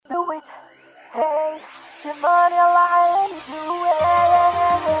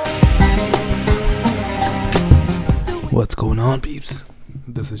What's going on, peeps?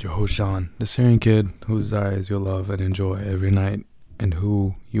 This is your host, Sean, the Syrian kid whose eyes you'll love and enjoy every night, and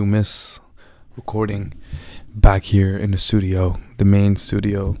who you miss recording back here in the studio, the main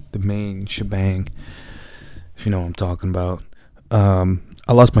shebang, if you know what I'm talking about. I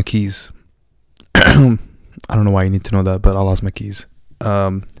lost my keys. I don't know why you need to know that, but I lost my keys.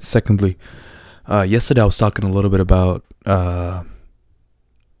 Secondly, yesterday I was talking a little bit about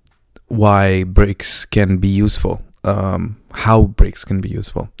why breaks can be useful, how breaks can be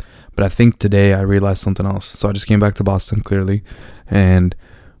useful. But I think today I realized something else. So I just came back to Boston, clearly, and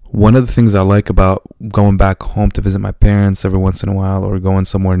one of the things I like about going back home to visit my parents every once in a while, or going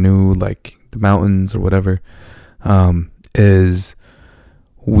somewhere new like the mountains or whatever, is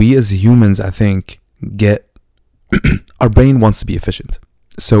we as humans, I think, get our brain wants to be efficient.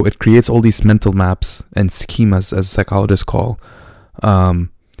 So it creates all these mental maps and schemas, as psychologists call,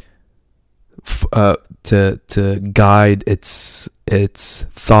 to guide its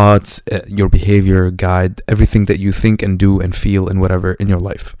thoughts, your behavior, guide everything that you think and do and feel and whatever in your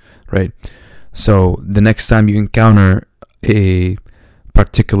life, right? So the next time you encounter a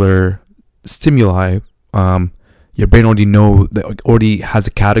particular stimuli, your brain already has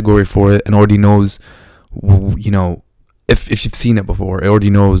a category for it and already knows, if you've seen it before, it already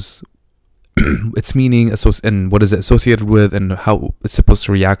knows its meaning and what is it associated with and how it's supposed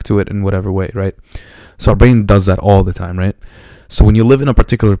to react to it in whatever way, right? So our brain does that all the time, right? So when you live in a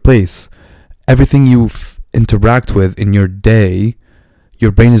particular place, everything you interact with in your day,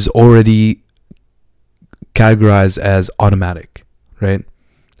 your brain is already categorized as automatic, right?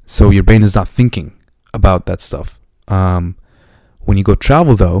 So your brain is not thinking about that stuff. When you go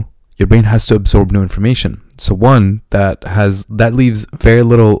travel, though, your brain has to absorb new information. So one, that leaves very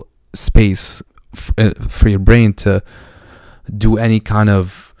little space for your brain to do any kind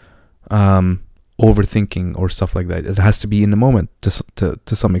of overthinking or stuff like that. It has to be in the moment to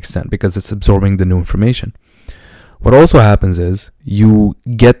some extent, because it's absorbing the new information. What also happens is you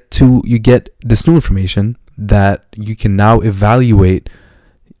get this new information that you can now evaluate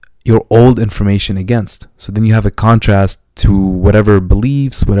your old information against. So then you have a contrast to whatever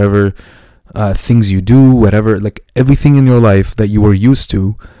beliefs, whatever things you do, whatever, like everything in your life that you were used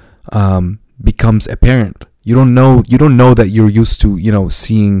to becomes apparent. You don't know that you're used to,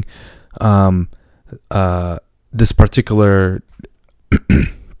 seeing this particular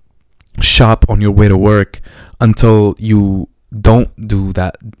shop on your way to work until you don't do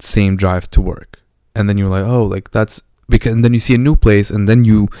that same drive to work. And then you're like, oh, like that's because, and then you see a new place, and then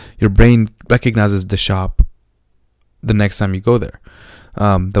your brain recognizes the shop the next time you go there.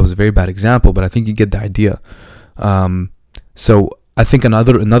 That was a very bad example, but I think you get the idea. So I think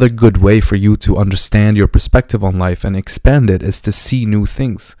another good way for you to understand your perspective on life and expand it is to see new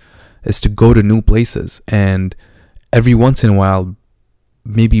things, is to go to new places, and every once in a while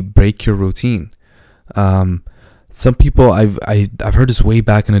maybe break your routine. Some people, I've heard this way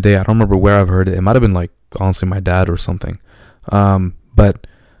back in the day. I don't remember where I've heard it. It might have been like, honestly, my dad or something. But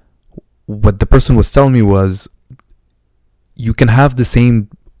what the person was telling me was, you can have the same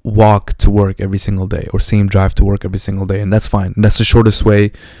walk to work every single day or same drive to work every single day, and that's fine. That's the shortest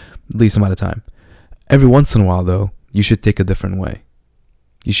way, least amount of time. Every once in a while, though, you should take a different way.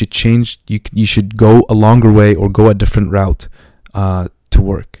 You should change. You should go a longer way or go a different route to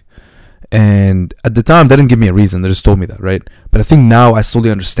work. And at the time, they didn't give me a reason. They just told me that, right? But I think now I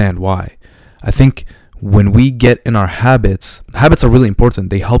slowly understand why. I think when we get in our habits are really important.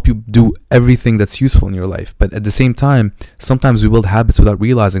 They help you do everything that's useful in your life. But at the same time, sometimes we build habits without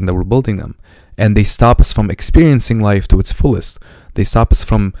realizing that we're building them. And they stop us from experiencing life to its fullest. They stop us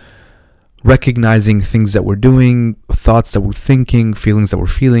from recognizing things that we're doing, thoughts that we're thinking, feelings that we're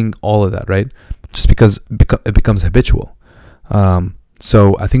feeling, all of that, right? Just because it becomes habitual.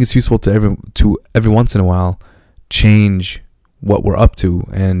 So I think it's useful to every once in a while change what we're up to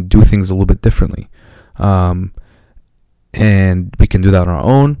and do things a little bit differently. And we can do that on our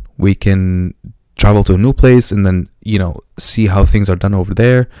own. We can travel to a new place and then, see how things are done over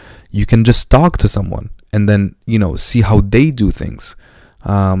there. You can just talk to someone and then, see how they do things.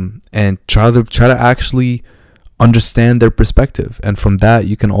 And try to actually understand their perspective. And from that,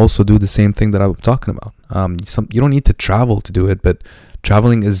 you can also do the same thing that I'm talking about. You don't need to travel to do it, but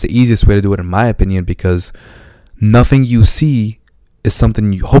traveling is the easiest way to do it, in my opinion, because nothing you see is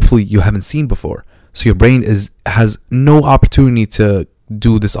something hopefully you haven't seen before. So your brain has no opportunity to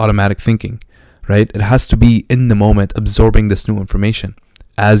do this automatic thinking, right? It has to be in the moment, absorbing this new information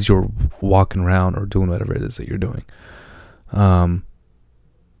as you're walking around or doing whatever it is that you're doing.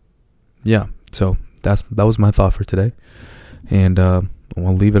 Yeah. So that was my thought for today, and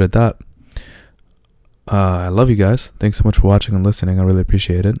we'll leave it at that. I love you guys. Thanks so much for watching and listening. I really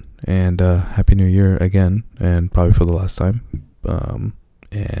appreciate it. And Happy New Year again, and probably for the last time.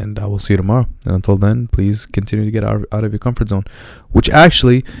 And I will see you tomorrow. And until then, please continue to get out of your comfort zone, which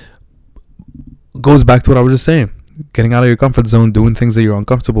actually goes back to what I was just saying. Getting out of your comfort zone, doing things that you're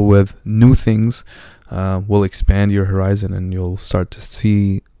uncomfortable with, new things will expand your horizon, and you'll start to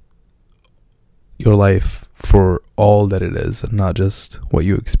see your life for all that it is, and not just what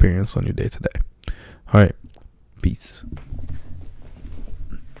you experience on your day to day. All right. Peace.